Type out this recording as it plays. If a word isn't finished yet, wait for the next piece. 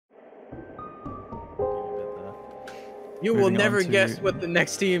You will never guess what the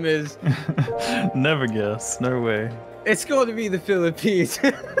next team is. Never guess. No way. It's going to be the Philippines.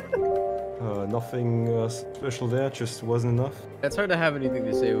 Nothing special there, just wasn't enough. It's hard to have anything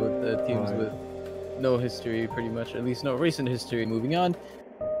to say with teams with no history, pretty much. At least no recent history. Moving on.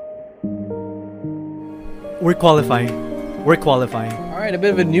 We're qualifying. We're qualifying. All right, a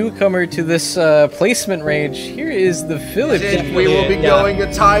bit of a newcomer to this placement range. Here is the Philippines. We will be going to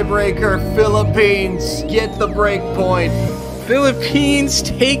tiebreaker. Philippines get the break point. Philippines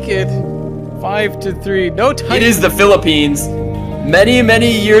take it 5-3. No time. It is the Philippines.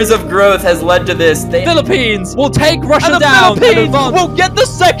 Many years of growth has led to this. Philippines will take Russia down. The Philippines will get the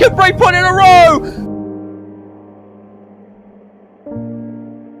second break point in a row.